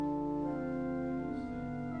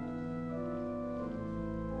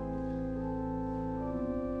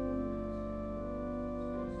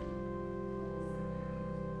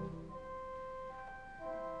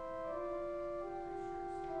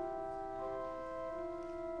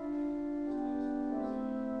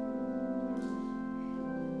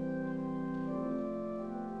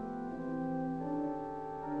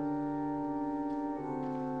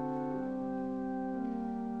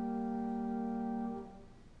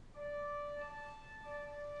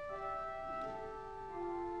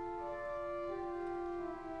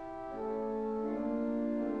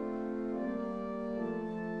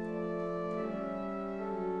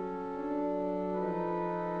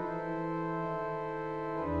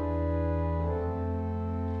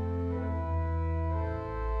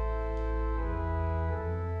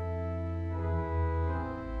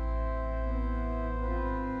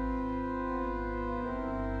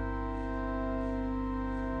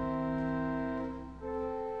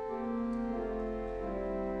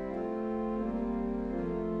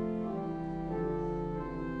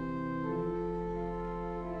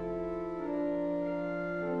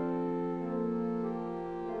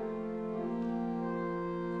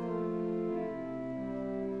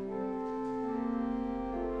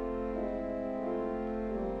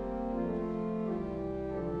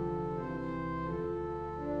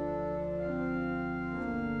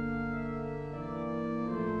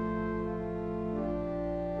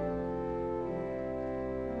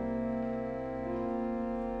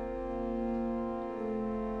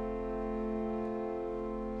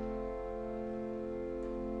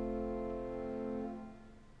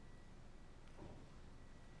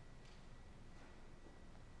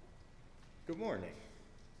morning.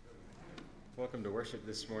 Welcome to worship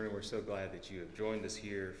this morning. We're so glad that you have joined us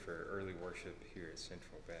here for early worship here at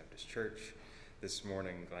Central Baptist Church this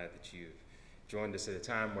morning. Glad that you've joined us at a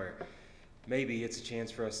time where maybe it's a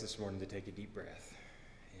chance for us this morning to take a deep breath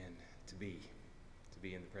and to be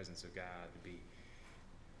in the presence of God, to be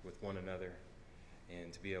with one another,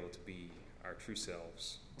 and to be able to be our true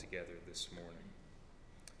selves together this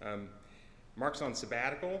morning. Mark's on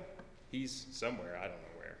sabbatical. He's somewhere, I don't know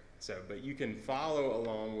where. But you can follow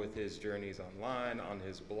along with his journeys online on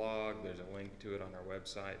his blog. There's a link to it on our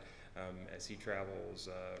website as he travels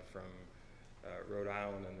from Rhode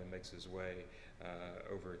Island and then makes his way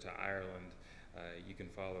over to Ireland. You can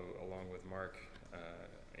follow along with Mark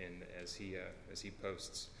and as he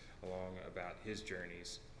posts along about his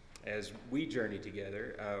journeys. As we journey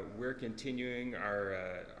together, we're continuing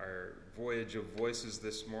our voyage of voices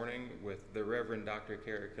this morning with the Reverend Dr.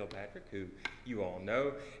 Kara Kilpatrick, who you all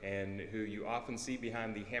know and who you often see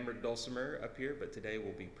behind the hammered dulcimer up here, but today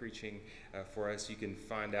will be preaching for us. You can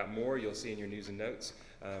find out more. You'll see in your news and notes.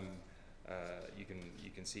 You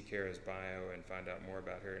can see Kara's bio and find out more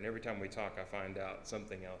about her. And every time we talk, I find out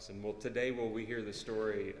something else. And today we hear the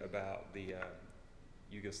story about the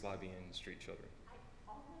Yugoslavian street children.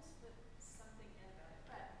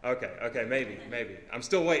 Okay, maybe. I'm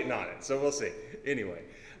still waiting on it, so we'll see. Anyway,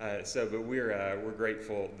 but we're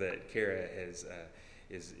grateful that Kara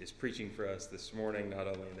is preaching for us this morning, not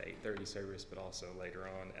only in the 8:30 service, but also later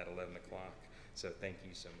on at 11 o'clock. So thank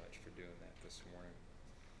you so much for doing that this morning.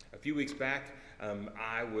 A few weeks back,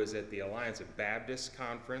 I was at the Alliance of Baptists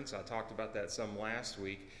conference. I talked about that some last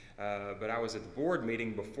week, but I was at the board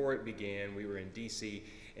meeting before it began. We were in D.C.,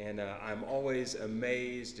 and I'm always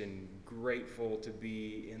amazed and grateful to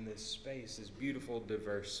be in this space, this beautiful,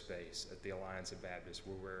 diverse space at the Alliance of Baptists,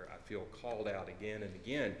 where I feel called out again and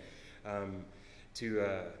again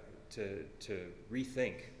to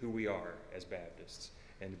rethink who we are as Baptists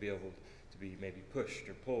and to be able to be maybe pushed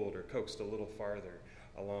or pulled or coaxed a little farther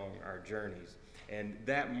along our journeys. And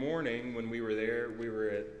that morning when we were there, we were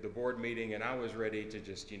at the board meeting, and I was ready to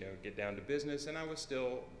just, get down to business, and I was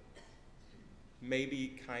still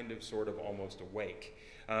maybe kind of sort of almost awake,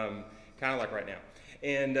 kind of like right now.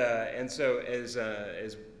 And so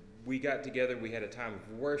as we got together, we had a time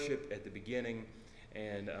of worship at the beginning,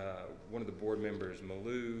 and one of the board members,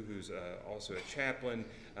 Malou, who's also a chaplain,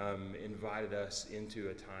 invited us into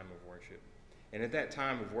a time of worship. And at that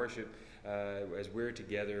time of worship, as we're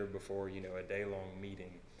together before, a day-long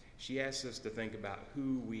meeting, she asked us to think about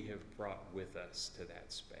who we have brought with us to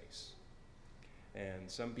that space.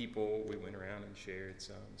 And some people, we went around and shared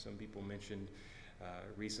some people mentioned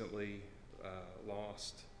recently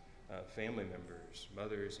lost family members,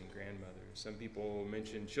 mothers and grandmothers. Some people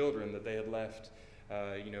mentioned children that they had left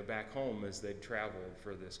back home as they'd traveled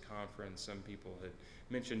for this conference. Some people had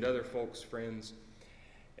mentioned other folks, friends,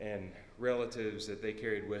 and relatives that they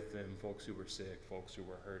carried with them, folks who were sick, folks who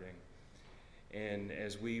were hurting. And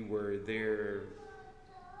as we were there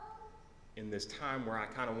in this time where I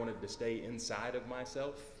kind of wanted to stay inside of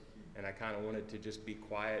myself and I kind of wanted to just be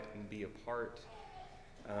quiet and be apart,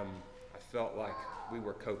 I felt like we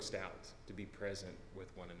were coaxed out to be present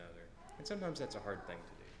with one another. And sometimes that's a hard thing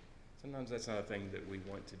to do. Sometimes that's not a thing that we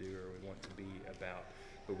want to do or we want to be about.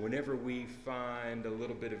 But whenever we find a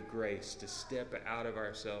little bit of grace to step out of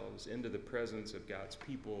ourselves into the presence of God's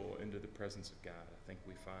people, into the presence of God, I think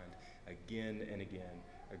we find again and again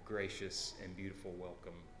a gracious and beautiful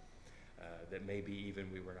welcome that maybe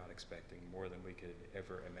even we were not expecting, more than we could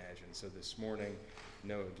ever imagine. So this morning,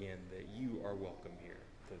 know again that you are welcome here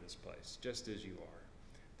to this place, just as you are.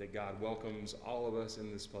 That God welcomes all of us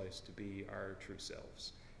in this place to be our true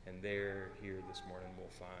selves. And here this morning, we'll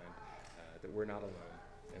find that we're not alone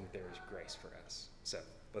and that there is grace for us. So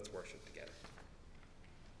let's worship together.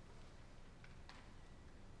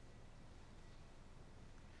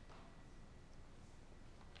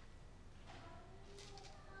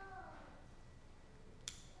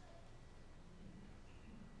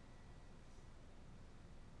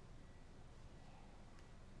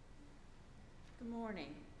 Good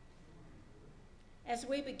morning. As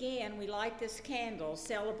we begin, we light this candle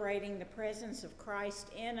celebrating the presence of Christ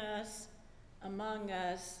in us, among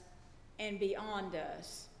us, and beyond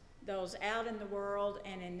us. Those out in the world,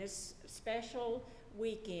 and in this special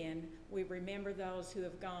weekend, we remember those who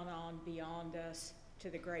have gone on beyond us to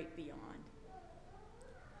the great beyond.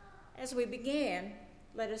 As we begin,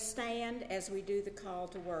 let us stand as we do the call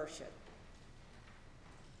to worship.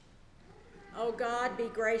 O God, be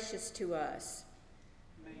gracious to us.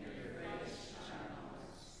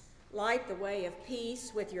 Light the way of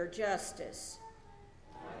peace with your justice.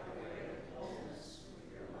 Light the way of wholeness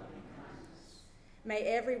with your loving kindness. May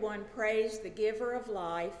everyone praise the giver of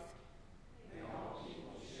life. May all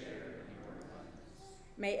people share in your abundance.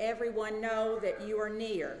 May everyone know that you are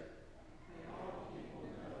near. May all people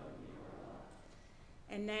know you are loved.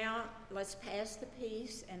 And now let's pass the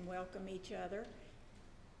peace and welcome each other.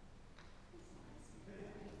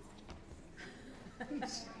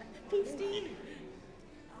 Peace to you.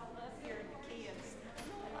 I love hearing the kids.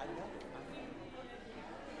 I know.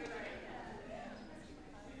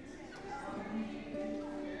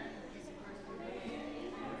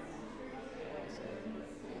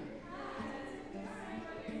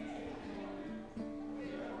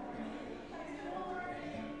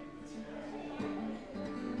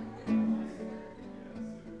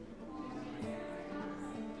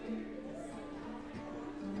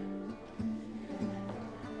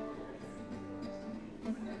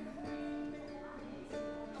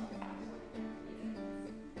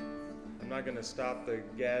 I'm not going to stop the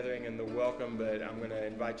gathering and the welcome, but I'm going to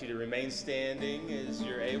invite you to remain standing as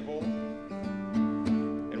you're able.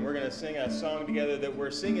 And we're going to sing a song together that we're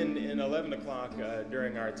singing in 11 o'clock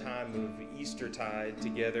during our time of Eastertide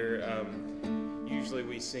together. Usually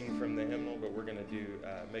we sing from the hymnal, but we're going to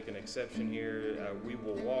make an exception here. We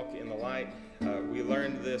will walk in the light. We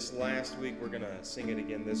learned this last week. We're going to sing it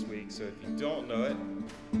again this week. So if you don't know it,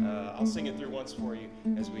 I'll sing it through once for you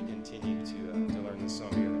as we continue to learn this song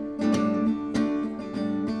together.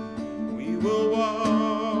 We will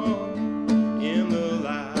walk in the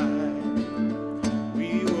light.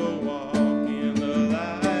 We will walk in the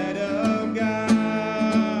light of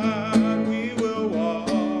God. We will walk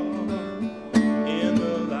in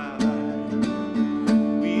the light.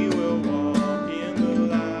 We will walk in the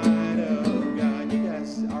light of God. You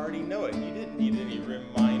guys already know it. You didn't need any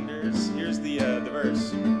reminders. Here's the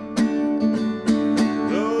verse.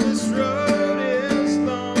 Though this road is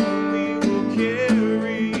long, we will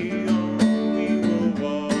carry on. We will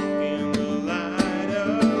walk in the light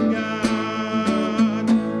of God.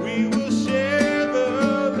 We will share the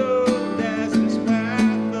load as this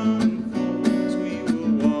path unfolds. We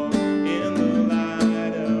will walk in the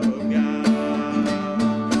light of God.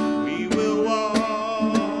 We will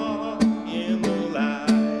walk in the light.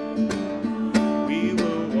 We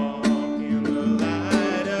will walk in the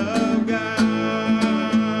light of God.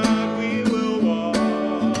 We will walk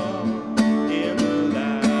in the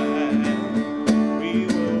light. We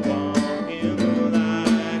will walk in the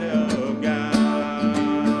light of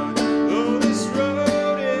God. Though this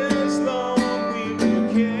road is long, we will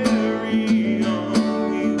carry on.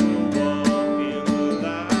 We will walk in the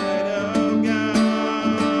light of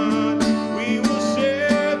God. We will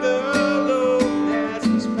share the load as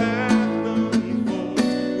this path unfolds.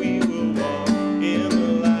 We will walk in the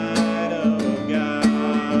light of God.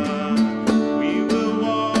 We will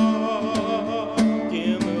walk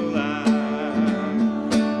in the light.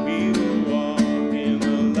 We will walk in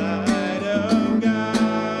the light of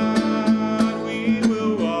God. We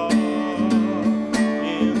will walk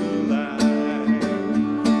in the light.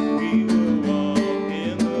 We will walk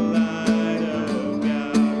in the light of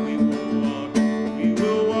God. We will walk. We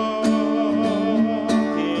will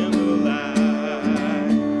walk in the light.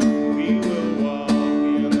 We will walk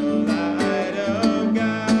in the light of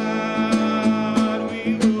God. We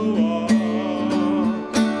will walk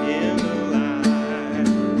in the light.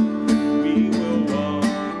 We will walk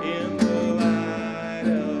in the light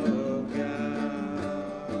of God.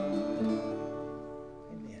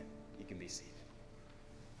 Amen. You can be seated.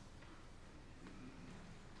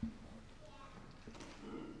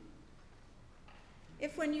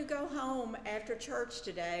 If when you go home after church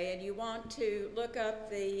today and you want to look up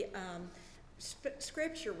the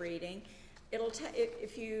scripture reading,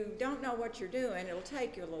 if you don't know what you're doing, it'll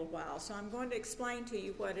take you a little while. So I'm going to explain to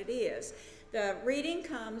you what it is. The reading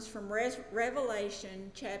comes from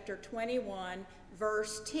Revelation chapter 21,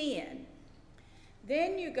 verse 10.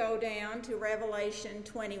 Then you go down to Revelation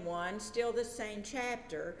 21, still the same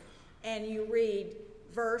chapter, and you read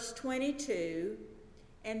verse 22,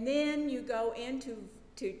 and then you go into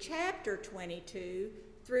chapter 22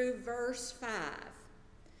 through verse 5.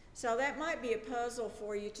 So that might be a puzzle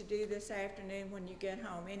for you to do this afternoon when you get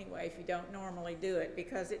home anyway, if you don't normally do it,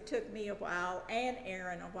 because it took me a while and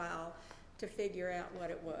Aaron a while to figure out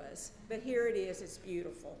what it was. But here it is, it's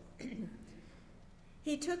beautiful.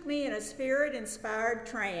 He took me in a spirit-inspired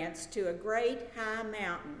trance to a great high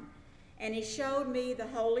mountain, and he showed me the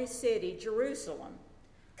holy city, Jerusalem,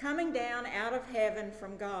 coming down out of heaven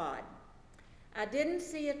from God. I didn't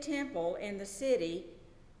see a temple in the city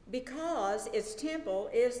because its temple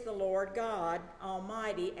is the Lord God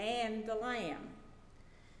Almighty and the Lamb.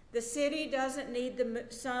 The city doesn't need the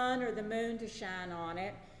sun or the moon to shine on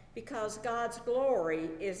it because God's glory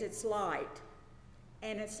is its light,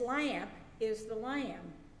 and its lamp is the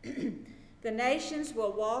Lamb. The nations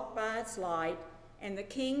will walk by its light, and the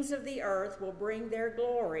kings of the earth will bring their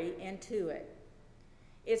glory into it.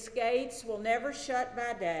 Its gates will never shut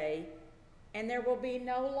by day, and there will be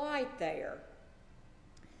no light there.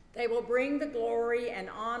 They will bring the glory and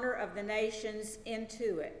honor of the nations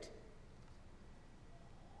into it.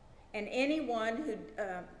 And anyone who,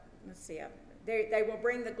 they will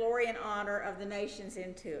bring the glory and honor of the nations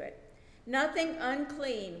into it. Nothing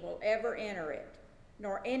unclean will ever enter it,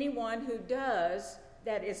 nor anyone who does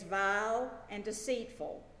that is vile and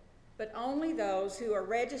deceitful, but only those who are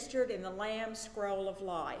registered in the Lamb's scroll of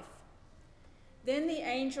life. Then the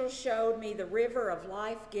angel showed me the river of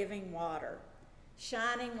life-giving water,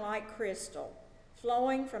 shining like crystal,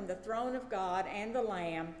 flowing from the throne of God and the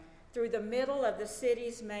Lamb through the middle of the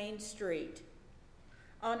city's main street.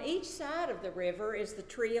 On each side of the river is the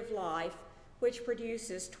tree of life, which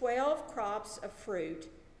produces 12 crops of fruit,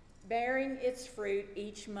 bearing its fruit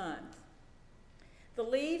each month. The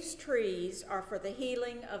leaves trees are for the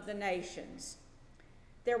healing of the nations.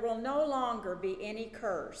 There will no longer be any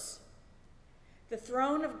curse. The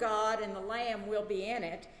throne of God and the Lamb will be in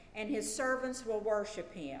it, and his servants will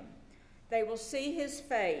worship him. They will see his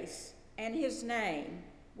face, and his name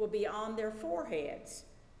will be on their foreheads.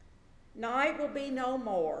 Night will be no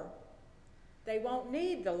more. They won't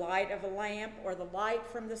need the light of a lamp or the light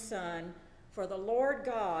from the sun, for the Lord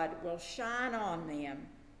God will shine on them,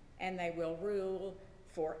 and they will rule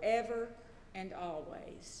forever and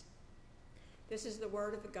always. This is the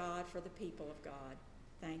word of God for the people of God.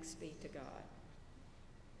 Thanks be to God.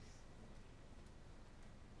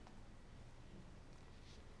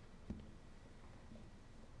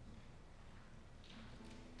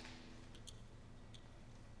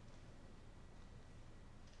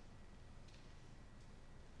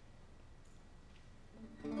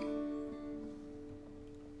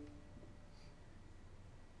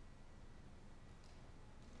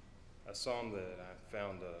 A psalm that I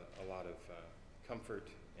found a lot of comfort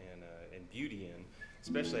and beauty in,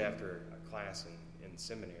 especially after a class in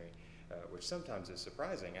seminary, which sometimes is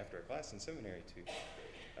surprising after a class in seminary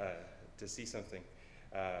to see something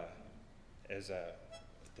to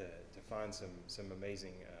find some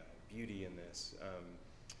amazing beauty in this.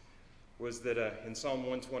 Was that in Psalm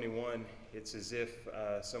 121, it's as if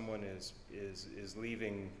someone is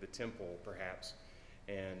leaving the temple, perhaps,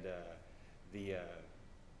 and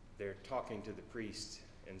they're talking to the priest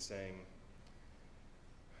and saying,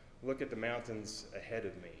 "Look at the mountains ahead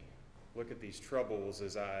of me. Look at these troubles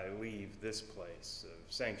as I leave this place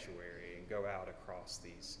of sanctuary and go out across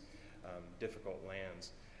these difficult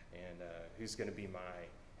lands. And who's going to be my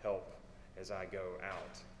help as I go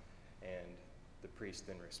out?" And the priest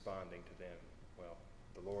then responding to them, "Well,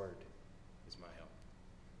 the Lord is my help.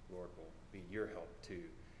 The Lord will be your help too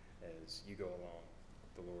as you go along.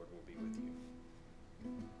 The Lord will be with you."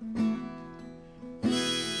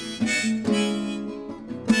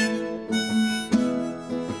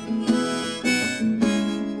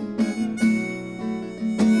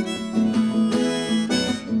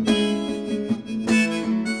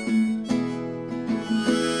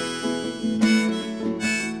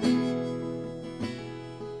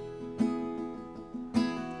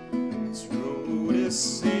 This road is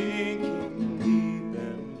sinking deep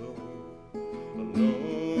and low.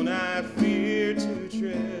 Alone I fear to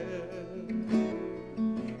tread.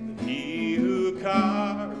 But he who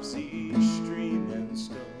carves each stream and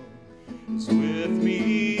stone is with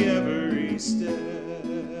me every step.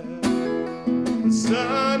 The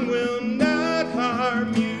sun will not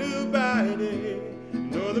harm you by day,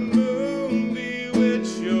 nor the moon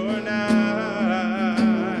bewitch your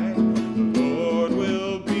night. The Lord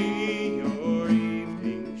will be your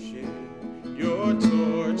evening shade, your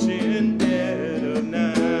torch in dead of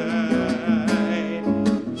night.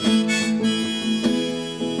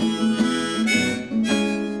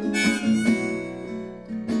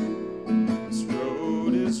 This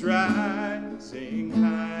road is rising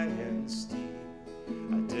high and steep.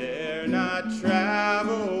 I dare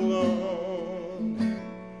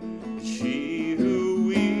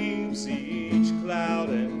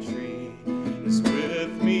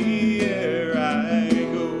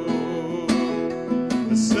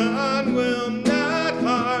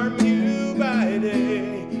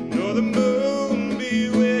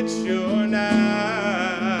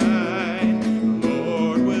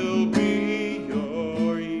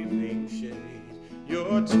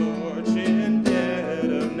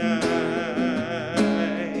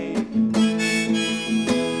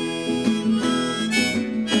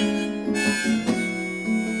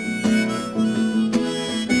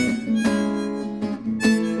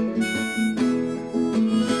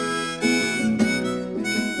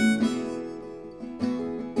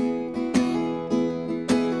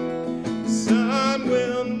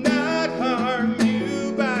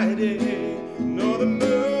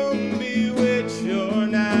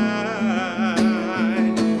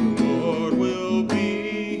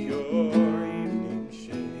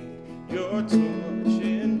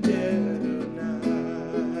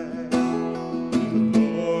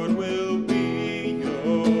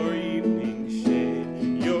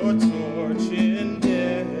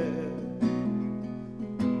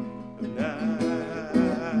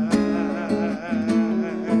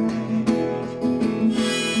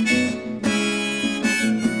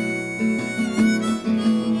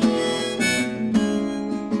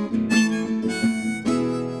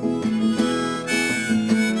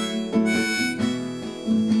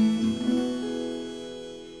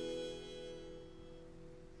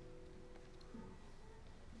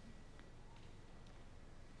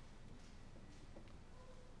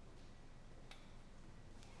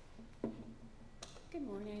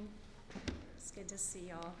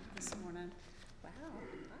y'all this morning. Wow,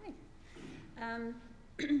 hi.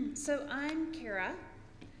 So I'm Kara,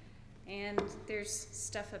 and there's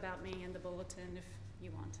stuff about me in the bulletin if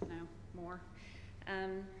you want to know more.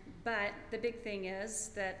 But the big thing is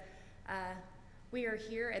that we are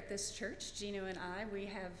here at this church, Gino and I. We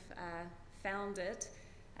have found it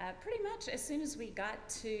pretty much as soon as we got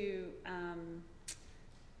to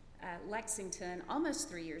Lexington almost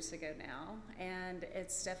 3 years ago now, and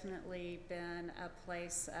it's definitely been a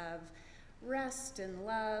place of rest and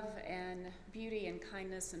love and beauty and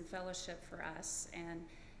kindness and fellowship for us, and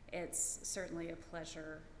it's certainly a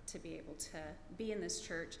pleasure to be able to be in this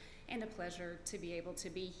church and a pleasure to be able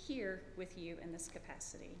to be here with you in this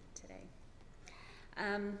capacity today.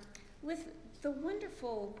 With the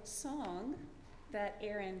wonderful song that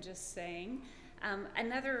Aaron just sang,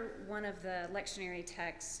 another one of the lectionary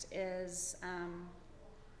texts is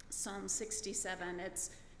Psalm 67. It's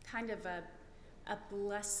kind of a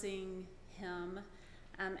blessing hymn,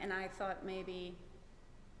 and I thought maybe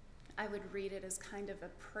I would read it as kind of a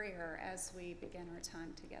prayer as we begin our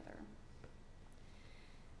time together.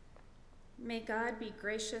 May God be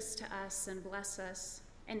gracious to us and bless us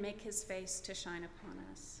and make his face to shine upon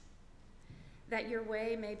us, that your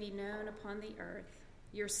way may be known upon the earth,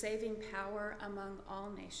 your saving power among all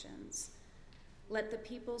nations. Let the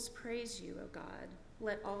peoples praise you, O God.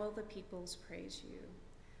 Let all the peoples praise you.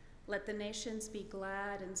 Let the nations be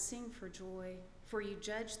glad and sing for joy, for you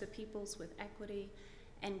judge the peoples with equity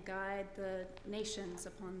and guide the nations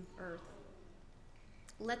upon earth.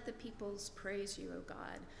 Let the peoples praise you, O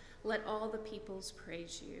God. Let all the peoples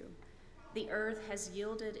praise you. The earth has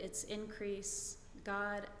yielded its increase.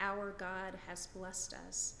 God, our God, has blessed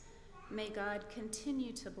us. May God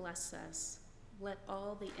continue to bless us. Let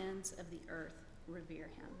all the ends of the earth revere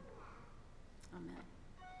him. Amen.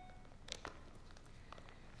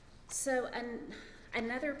 So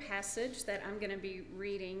another passage that I'm going to be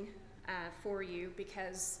reading for you,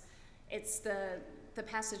 because it's the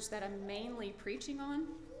passage that I'm mainly preaching on,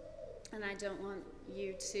 and I don't want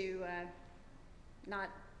you to not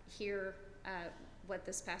hear what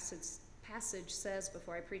this passage says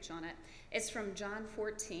before I preach on it. It's from John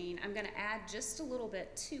 14. I'm going to add just a little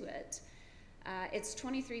bit to it. It's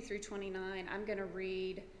 23 through 29. I'm going to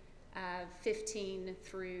read 15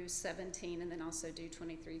 through 17 and then also do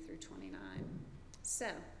 23 through 29. So,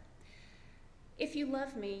 if you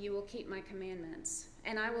love me, you will keep my commandments,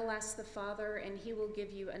 and I will ask the Father, and he will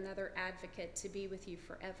give you another advocate to be with you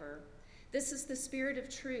forever. This is the Spirit of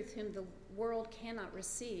truth, whom the world cannot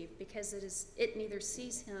receive, because it neither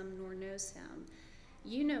sees him nor knows him.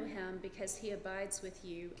 You know him because he abides with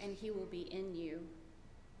you, and he will be in you.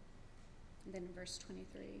 And then in verse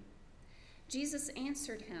 23, Jesus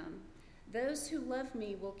answered him, those who love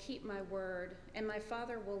me will keep my word, and my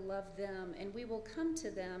Father will love them, and we will come to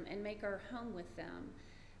them and make our home with them.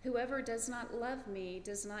 Whoever does not love me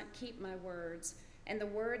does not keep my words, and the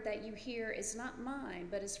word that you hear is not mine,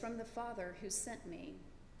 but is from the Father who sent me.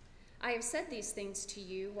 I have said these things to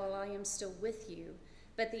you while I am still with you,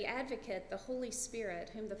 but the Advocate, the Holy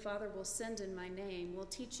Spirit, whom the Father will send in my name, will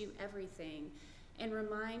teach you everything and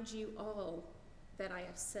remind you all that I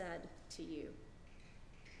have said to you.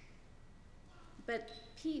 But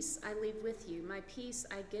peace I leave with you, my peace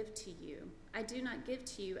I give to you. I do not give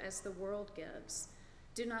to you as the world gives.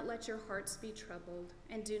 Do not let your hearts be troubled,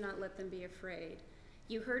 and do not let them be afraid.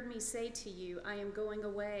 You heard me say to you, I am going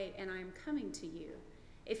away, and I am coming to you.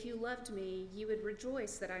 If you loved me, you would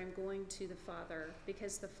rejoice that I am going to the Father,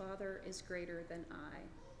 because the Father is greater than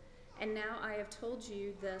I. And now I have told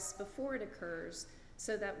you this before it occurs,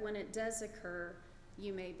 so that when it does occur,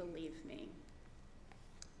 you may believe me.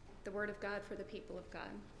 The word of God for the people of God.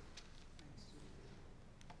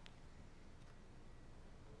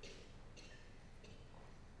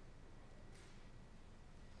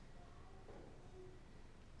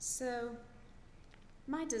 So,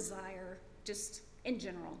 my desire, just in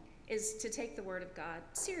general, is to take the Word of God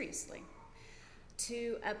seriously,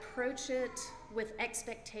 to approach it with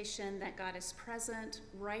expectation that God is present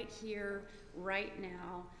right here, right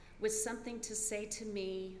now, with something to say to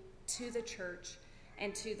me, to the church,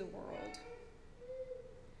 and to the world.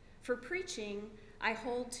 For preaching, I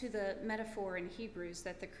hold to the metaphor in Hebrews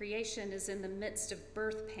that the creation is in the midst of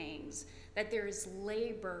birth pangs, that there is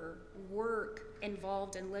labor, work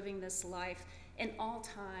involved in living this life in all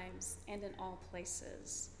times and in all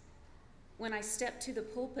places. When I step to the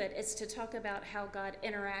pulpit, it's to talk about how God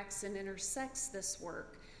interacts and intersects this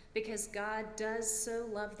work, because God does so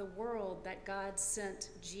love the world that God sent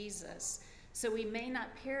Jesus. So we may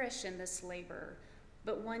not perish in this labor,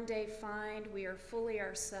 but one day find we are fully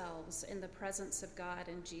ourselves in the presence of God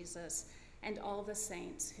and Jesus, and all the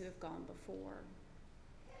saints who have gone before.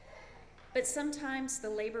 But sometimes the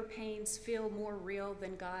labor pains feel more real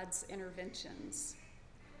than God's interventions.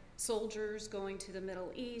 Soldiers going to the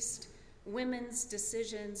Middle East, women's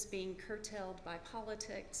decisions being curtailed by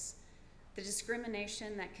politics, the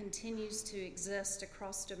discrimination that continues to exist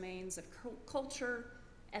across domains of culture,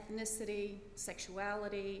 ethnicity,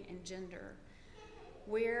 sexuality, and gender.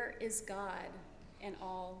 Where is God in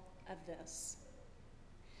all of this?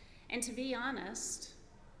 And to be honest,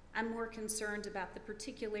 I'm more concerned about the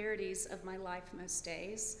particularities of my life most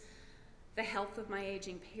days, the health of my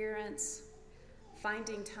aging parents,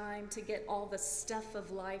 finding time to get all the stuff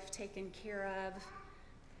of life taken care of,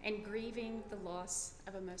 and grieving the loss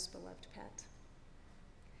of a most beloved pet.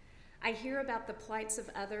 I hear about the plights of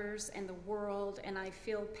others and the world, and I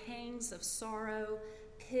feel pangs of sorrow,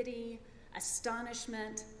 pity,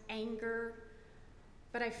 astonishment, anger,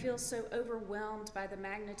 but I feel so overwhelmed by the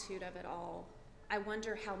magnitude of it all. I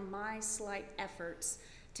wonder how my slight efforts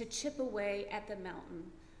to chip away at the mountain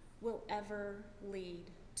will ever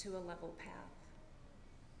lead to a level path.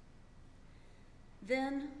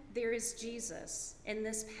 Then there is Jesus in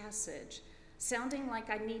this passage, sounding like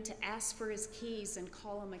I need to ask for his keys and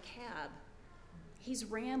call him a cab. He's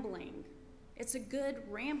rambling. It's a good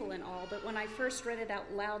ramble and all, but when I first read it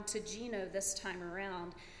out loud to Gino this time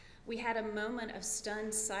around, we had a moment of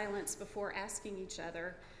stunned silence before asking each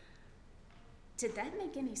other, did that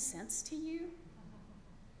make any sense to you?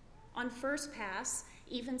 On first pass,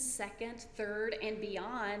 even second, third, and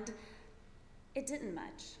beyond, it didn't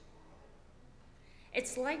much.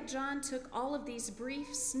 It's like John took all of these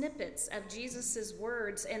brief snippets of Jesus'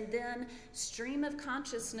 words and then, stream of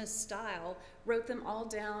consciousness style, wrote them all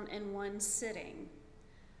down in one sitting.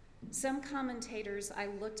 Some commentators I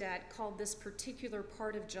looked at called this particular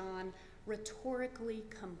part of John rhetorically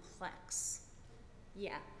complex.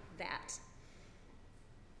 Yeah, that.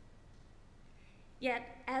 Yet,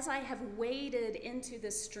 as I have waded into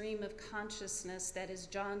the stream of consciousness that is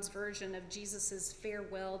John's version of Jesus'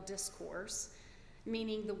 farewell discourse,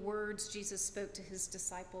 meaning the words Jesus spoke to his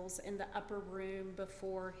disciples in the upper room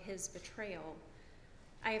before his betrayal,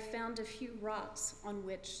 I have found a few rocks on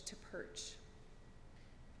which to perch.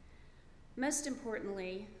 Most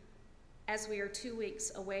importantly, as we are 2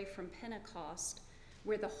 weeks away from Pentecost,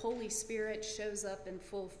 where the Holy Spirit shows up in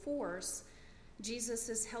full force, Jesus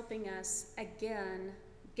is helping us again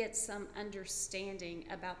get some understanding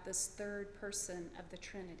about this third person of the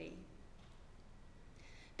Trinity.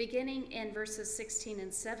 Beginning in verses 16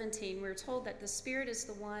 and 17, we're told that the Spirit is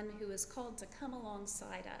the one who is called to come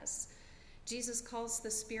alongside us. Jesus calls the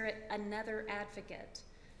Spirit another advocate.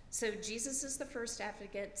 So Jesus is the first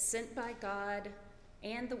advocate sent by God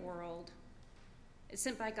and the world,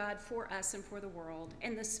 sent by God for us and for the world.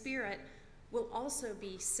 And the Spirit will also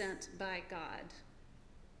be sent by God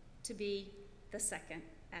to be the second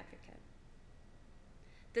advocate.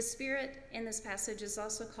 The Spirit in this passage is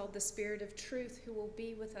also called the Spirit of truth, who will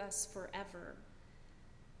be with us forever.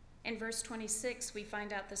 In verse 26, we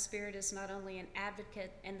find out the Spirit is not only an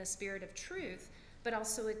advocate and the Spirit of truth, but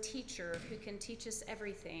also a teacher who can teach us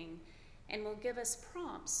everything and will give us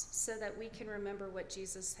prompts so that we can remember what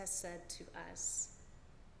Jesus has said to us.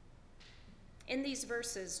 In these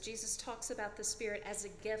verses, Jesus talks about the Spirit as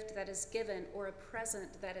a gift that is given or a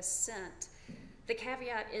present that is sent. The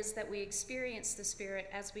caveat is that we experience the Spirit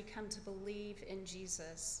as we come to believe in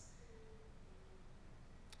Jesus.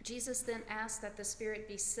 Jesus then asks that the Spirit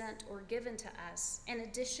be sent or given to us in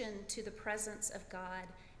addition to the presence of God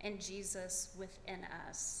and Jesus within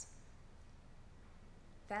us.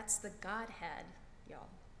 That's the Godhead, y'all.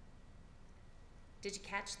 Did you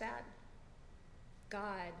catch that?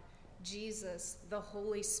 God, Jesus, the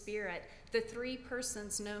Holy Spirit, the three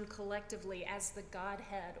persons known collectively as the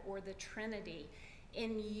Godhead or the Trinity,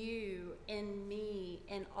 in you, in me,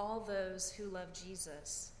 in all those who love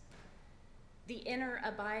Jesus. The inner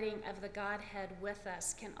abiding of the Godhead with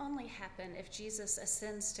us can only happen if Jesus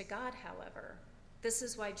ascends to God, however. This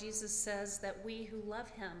is why Jesus says that we who love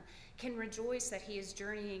him can rejoice that he is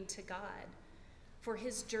journeying to God. For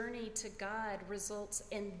his journey to God results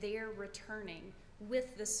in their returning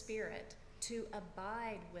with the Spirit to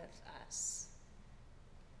abide with us.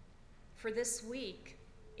 For this week,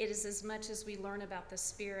 it is as much as we learn about the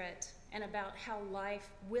Spirit and about how life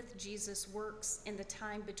with Jesus works in the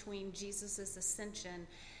time between Jesus' ascension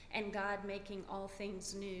and God making all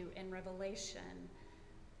things new in Revelation.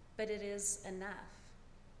 But it is enough.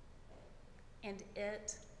 And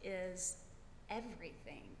it is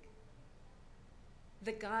everything.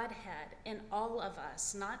 The Godhead in all of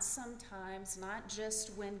us, not sometimes, not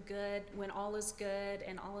just when all is good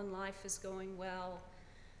and all in life is going well.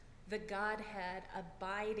 the Godhead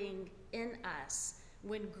abiding in us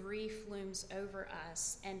when grief looms over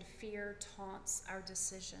us and fear taunts our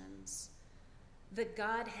decisions. The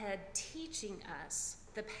Godhead teaching us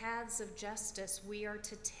the paths of justice we are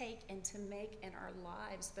to take and to make in our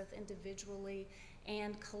lives, both individually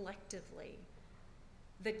and collectively.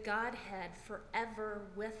 The Godhead forever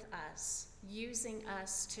with us, using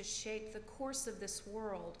us to shape the course of this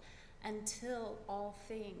world until all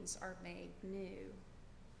things are made new.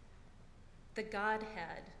 The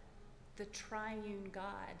Godhead, the triune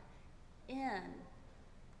God, in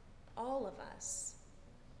all of us.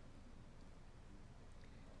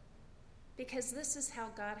 Because this is how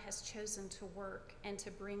God has chosen to work and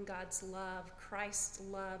to bring God's love, Christ's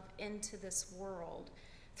love, into this world.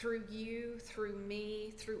 Through you, through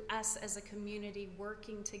me, through us as a community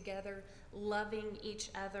working together, loving each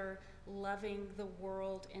other, loving the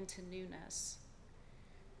world into newness.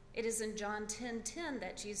 It is in John 10:10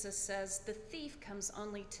 that Jesus says, "The thief comes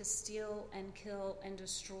only to steal and kill and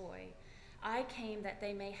destroy. I came that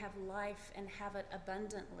they may have life and have it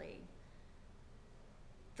abundantly."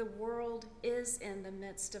 The world is in the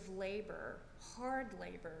midst of labor, hard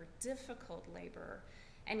labor, difficult labor,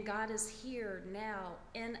 and God is here now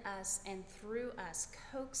in us and through us,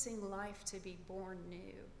 coaxing life to be born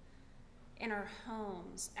new. In our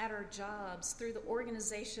homes, at our jobs, through the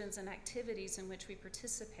organizations and activities in which we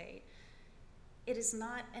participate. It is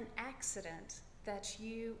not an accident that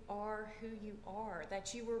you are who you are,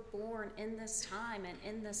 that you were born in this time and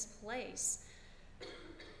in this place,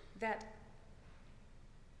 that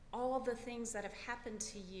all the things that have happened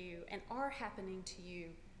to you and are happening to you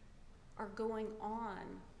are going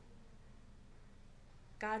on.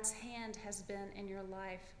 God's hand has been in your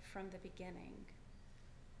life from the beginning.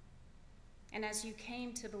 And as you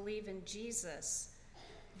came to believe in Jesus,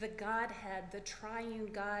 the Godhead, the triune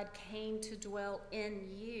God, came to dwell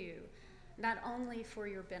in you, not only for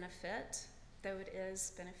your benefit, though it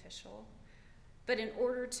is beneficial, but in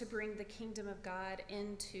order to bring the kingdom of God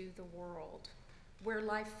into the world, where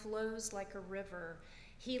life flows like a river,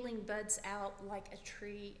 healing buds out like a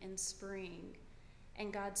tree in spring,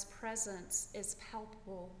 and God's presence is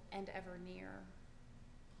palpable and ever near.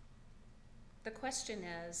 The question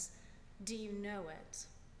is, do you know it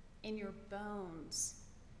in your bones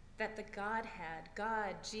that the Godhead,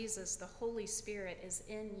 God, Jesus, the Holy Spirit is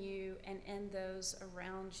in you and in those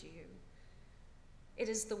around you? It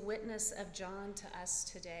is the witness of John to us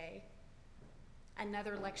today.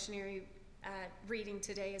 Another lectionary reading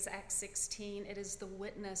today is Acts 16. It is the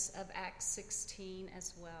witness of Acts 16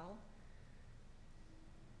 as well.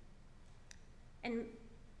 And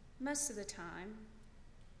most of the time,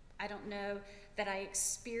 I don't know that I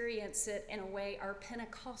experience it in a way our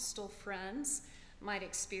Pentecostal friends might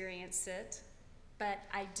experience it, but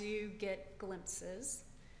I do get glimpses.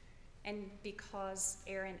 And because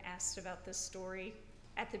Aaron asked about this story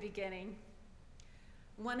at the beginning,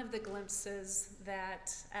 one of the glimpses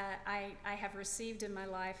that I have received in my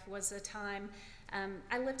life was a time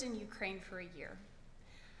I lived in Ukraine for a year.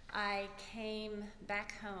 I came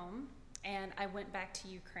back home and I went back to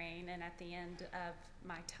Ukraine, and at the end of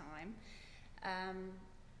my time,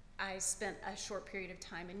 I spent a short period of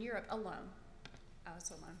time in Europe alone. I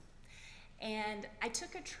was alone. And I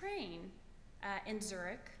took a train in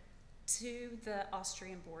Zurich to the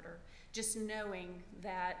Austrian border, just knowing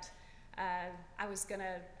that I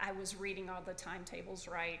was reading all the timetables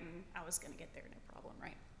right, and I was gonna get there, no problem,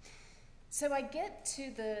 right? So I get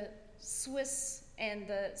to the Swiss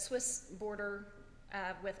border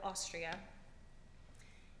with Austria,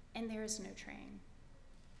 and there is no train.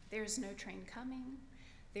 There is no train coming.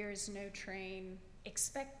 There is no train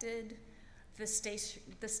expected. The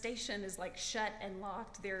station is like shut and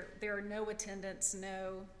locked. There are no attendants,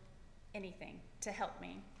 no anything to help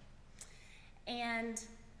me. And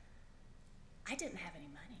I didn't have any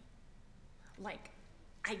money. Like,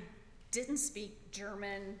 I didn't speak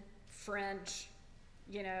German, French,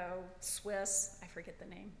 Swiss. I forget the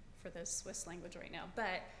name for the Swiss language right now,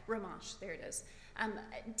 but Romansh, there it is.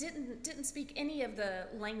 Didn't speak any of the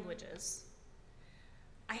languages.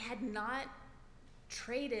 I had not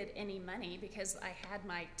traded any money because I had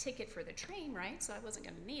my ticket for the train, right? So I wasn't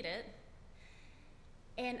going to need it.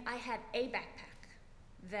 And I had a backpack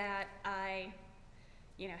that I,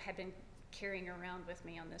 had been carrying around with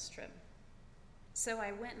me on this trip. So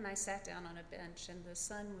I went and I sat down on a bench, and the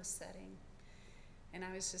sun was setting. And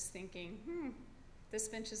I was just thinking, this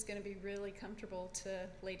bench is going to be really comfortable to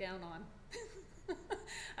lay down on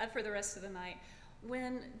for the rest of the night.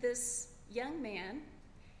 When this young man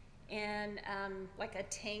in like a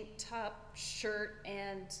tank top shirt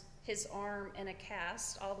and his arm in a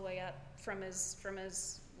cast all the way up from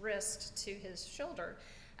his wrist to his shoulder,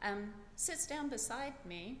 sits down beside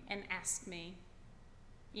me and asks me,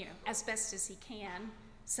 as best as he can,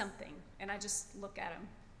 something. And I just look at him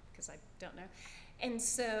because I don't know. And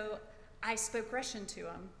so I spoke Russian to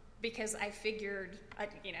him because I figured,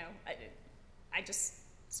 I just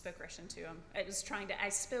spoke Russian to him. I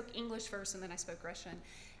spoke English first and then I spoke Russian.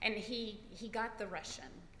 And he got the Russian.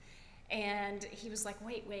 And he was like,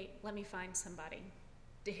 wait, let me find somebody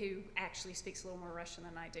who actually speaks a little more Russian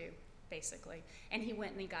than I do, basically. And he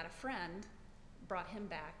went and he got a friend, brought him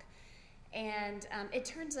back. And it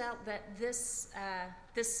turns out that this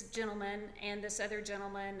gentleman and this other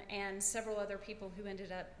gentleman and several other people who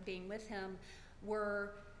ended up being with him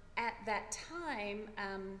were, at that time,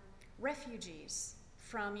 refugees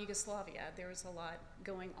from Yugoslavia. There was a lot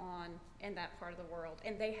going on in that part of the world,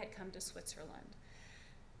 and they had come to Switzerland.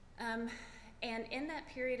 And in that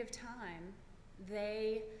period of time,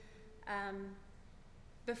 they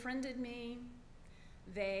befriended me.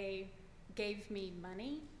 They gave me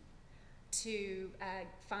money to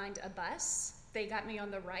find a bus. They got me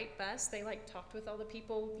on the right bus. They talked with all the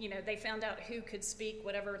people. They found out who could speak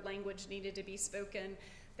whatever language needed to be spoken.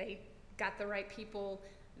 They got the right people.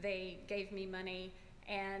 They gave me money.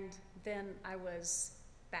 And then I was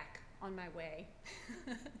back on my way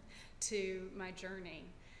to my journey.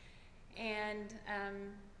 And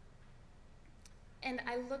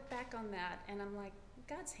I look back on that and I'm like,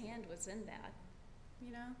 God's hand was in that.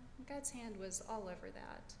 God's hand was all over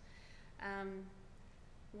that.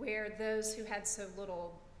 Where those who had so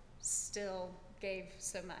little still gave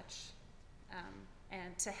so much,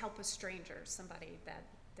 and to help a stranger, somebody that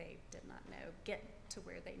they did not know, get to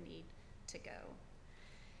where they need to go.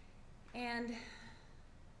 And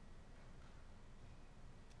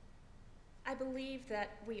I believe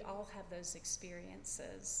that we all have those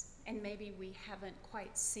experiences, and maybe we haven't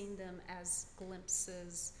quite seen them as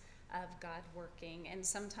glimpses of God working, and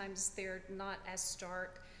sometimes they're not as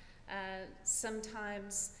stark.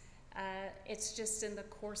 Sometimes it's just in the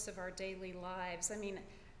course of our daily lives.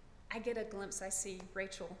 I get a glimpse. I see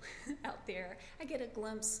Rachel out there. I get a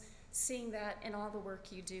glimpse seeing that in all the work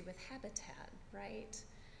you do with Habitat, right?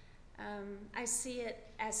 I see it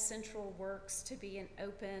as Central works to be an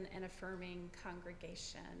open and affirming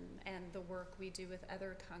congregation, and the work we do with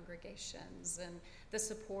other congregations and the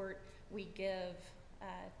support we give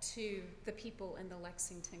to the people in the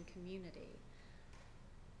Lexington community.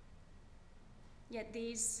 Yet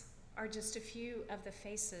these are just a few of the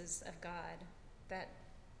faces of God that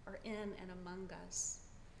are in and among us.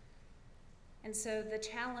 And so the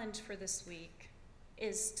challenge for this week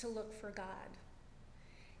is to look for God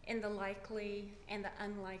in the likely and the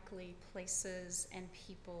unlikely places and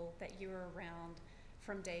people that you're around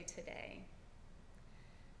from day to day.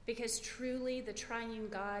 Because truly the triune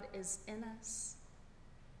God is in us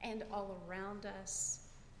and all around us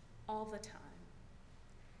all the time,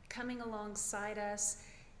 coming alongside us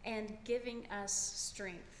and giving us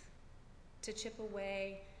strength to chip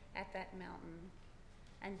away at that mountain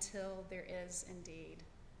until there is indeed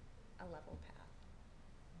a level path.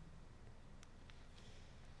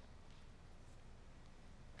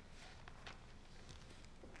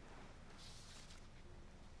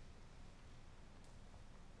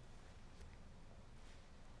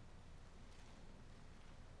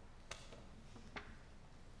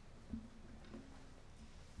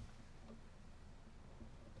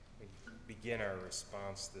 Begin our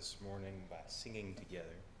response this morning by singing together,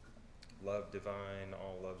 Love Divine,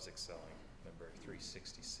 All Loves Excelling, number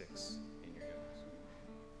 366 in your hymns.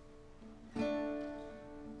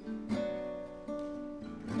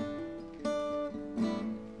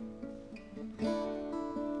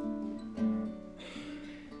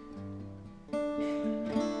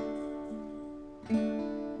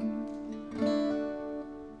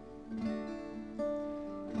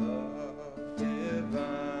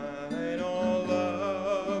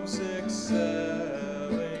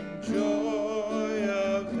 Excelling joy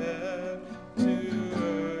of heaven to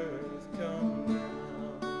earth.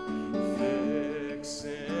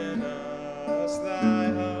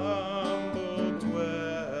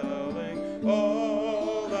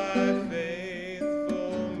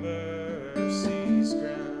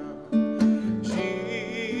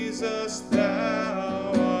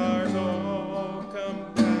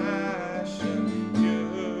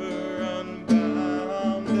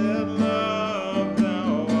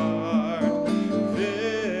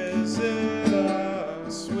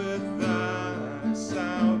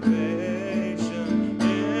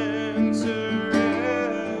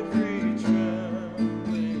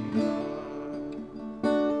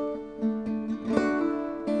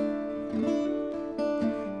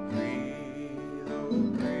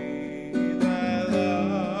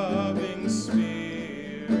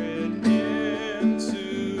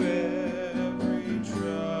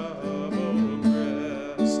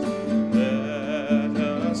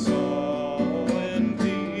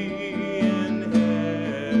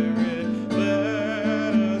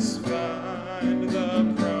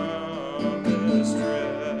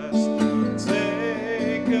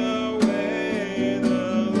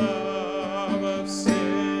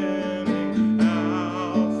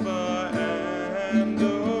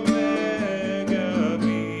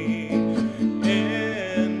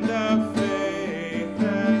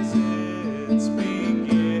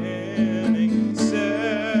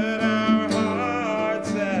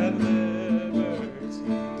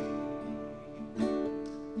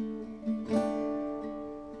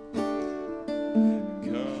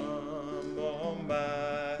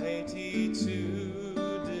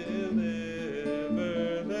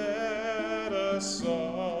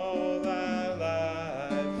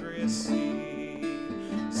 receive.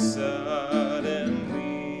 Suddenly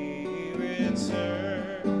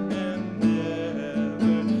return, and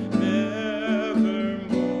never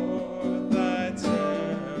more thy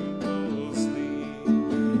temples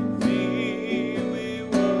leave. Thee we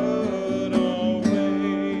would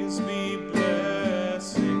always be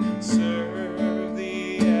blessing, serve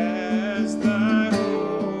thee as thy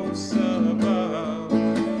hosts above.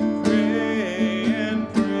 Pray and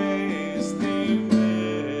praise thee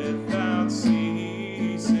without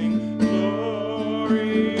ceasing.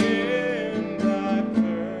 Glory in thy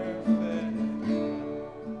perfect love.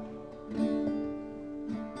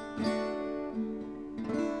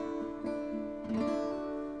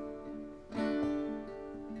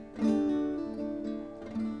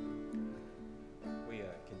 We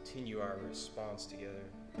continue our response together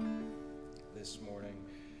this morning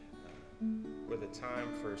with a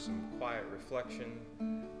time for some quiet reflection.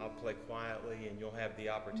 I'll play quietly, and you'll have the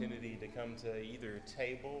opportunity to come to either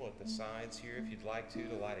table at the sides here if you'd like to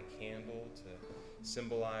light a candle to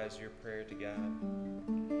symbolize your prayer to God.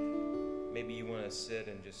 Maybe you want to sit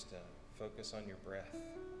and just focus on your breath.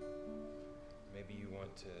 Maybe you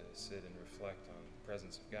want to sit and reflect on the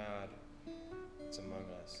presence of God that's among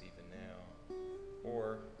us even now.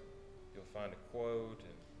 Or you'll find a quote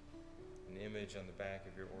and an image on the back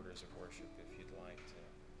of your orders of worship if you'd like to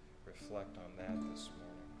reflect on that this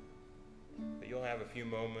morning. But you'll have a few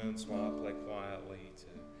moments while I play quietly to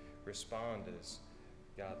respond as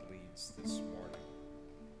God leads this morning.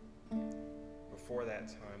 Before that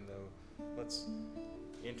time, though, let's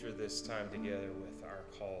enter this time together with our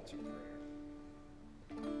call to prayer.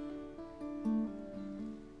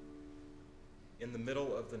 In the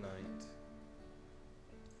middle of the night,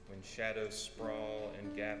 when shadows sprawl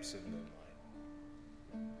in gaps of moonlight,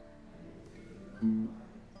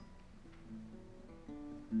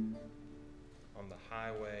 on the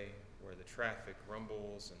highway where the traffic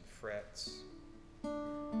rumbles and frets,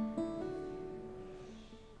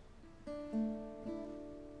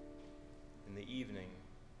 in the evening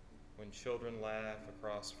when children laugh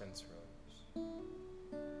across fence rows,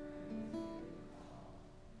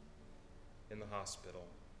 in the hospital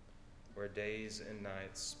where days and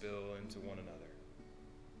nights spill into one another,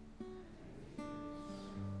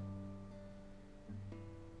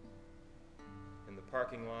 in the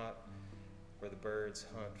parking lot where the birds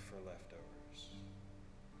hunt for leftovers.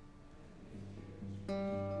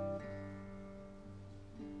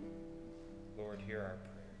 Lord, hear our prayers.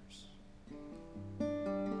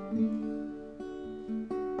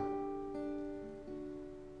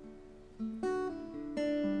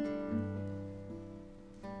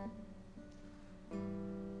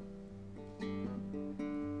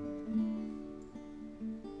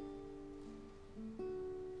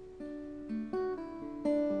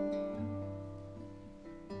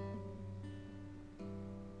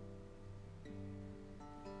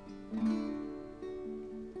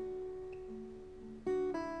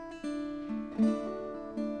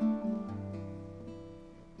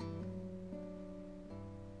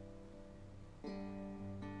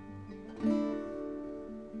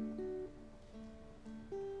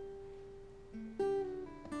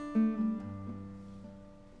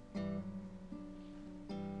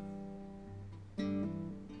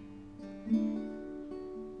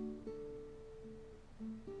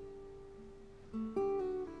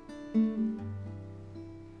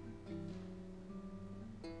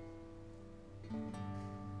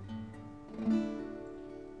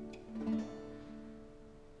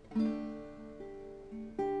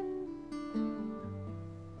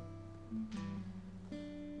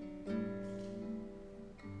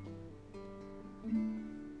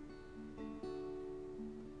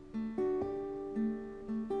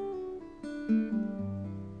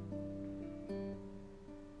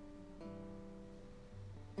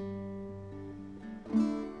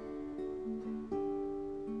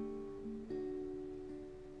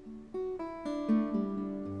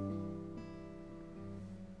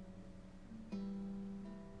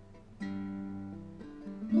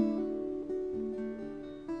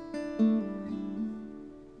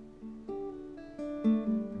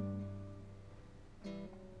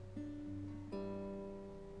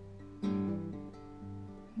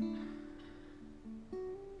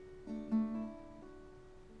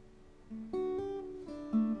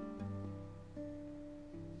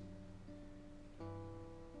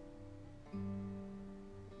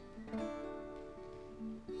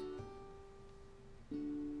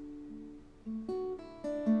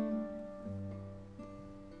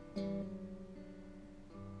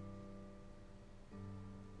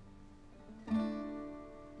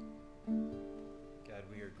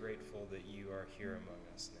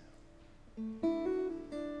 that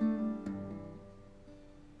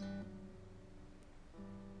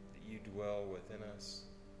you dwell within us,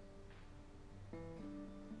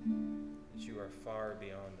 that you are far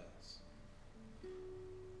beyond us,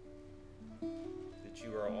 that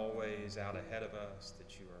you are always out ahead of us,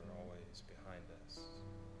 that you are always behind us,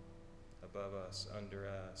 above us, under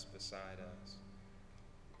us, beside us,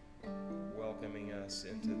 welcoming us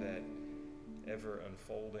into that ever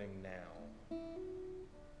unfolding now.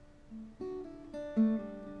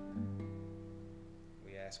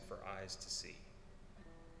 We ask for eyes to see.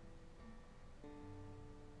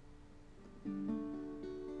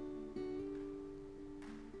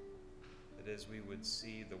 That as we would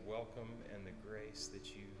see the welcome and the grace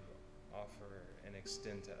that you offer and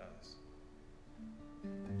extend to us,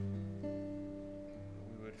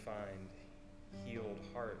 we would find healed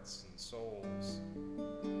hearts and souls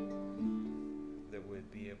that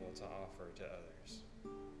would be able to offer to others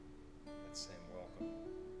that same welcome,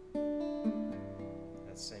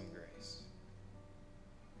 that same grace.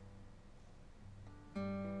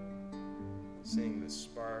 Seeing the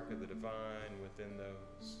spark of the divine within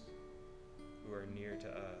those who are near to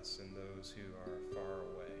us and those who are far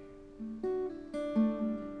away.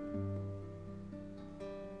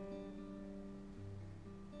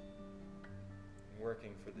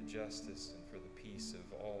 Working for the justice and for the peace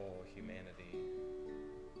of all humanity.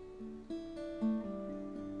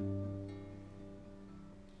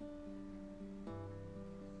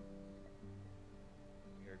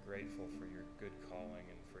 We are grateful for your good calling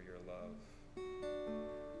and for your love.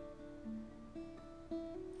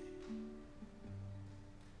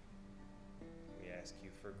 We ask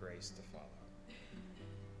you for grace to follow. In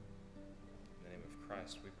the name of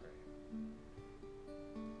Christ we pray.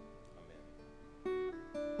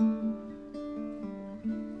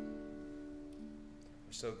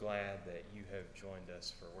 So glad that you have joined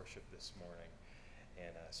us for worship this morning,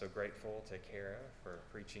 and so grateful to Kara for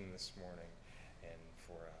preaching this morning and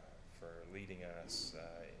for leading us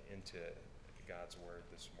into God's Word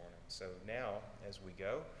this morning. So now, as we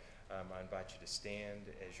go, I invite you to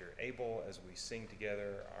stand as you're able as we sing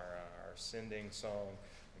together our sending song,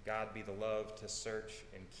 God Be the Love to Search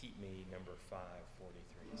and Keep Me, number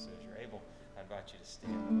 543. So as you're able, I invite you to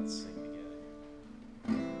stand and let's sing together.